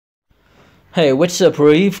Hey, what's up,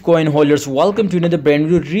 Reef coin holders? Welcome to another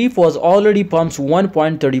brand new. Reef was already pumped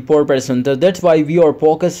 1.34%. That's why we are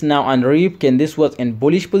focused now on Reef. Can this was in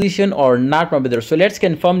bullish position or not, my brother? So let's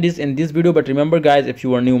confirm this in this video. But remember, guys, if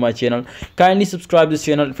you are new to my channel, kindly subscribe this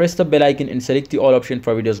channel, press the bell icon, and select the all option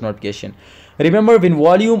for videos notification. Remember, when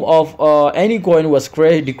volume of any coin was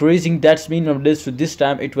decreasing, that's mean this to this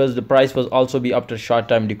time it was the price was also be after short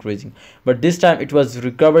time decreasing, but this time it was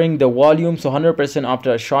recovering the volume. So 100%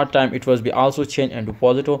 after a short time it was be also changed into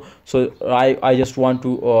positive. So I just want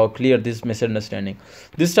to clear this misunderstanding.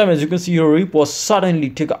 This time, as you can see, your Reef was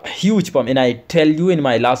suddenly take a huge pump, and I tell you in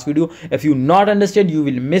my last video, if you not understand, you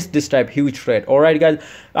will miss this type huge trade. All right, guys,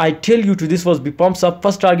 I tell you to this was be pumps up.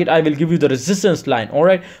 First target I will give you the resistance line. All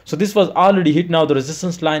right, so this was already hit now the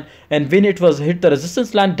resistance line, and when it was hit the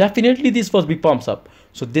resistance line, definitely this was be pumps up.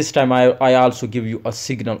 So this time I also give you a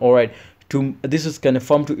signal. All right, to this is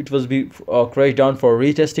confirmed to it was be crashed down for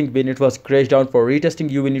retesting. When it was crashed down for retesting,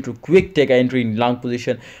 you will need to quick take an entry in long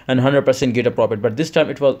position and 100% get a profit. But this time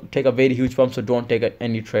it will take a very huge pump, so don't take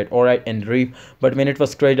any trade. All right, and Reef, but when it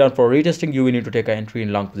was crashed down for retesting, you will need to take an entry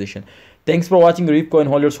in long position. Thanks for watching, Reef coin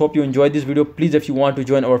holders. Hope you enjoyed this video. Please, if you want to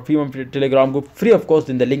join our premium telegram group, free of course,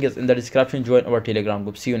 then the link is in the description. Join our telegram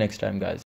group. See you next time, guys.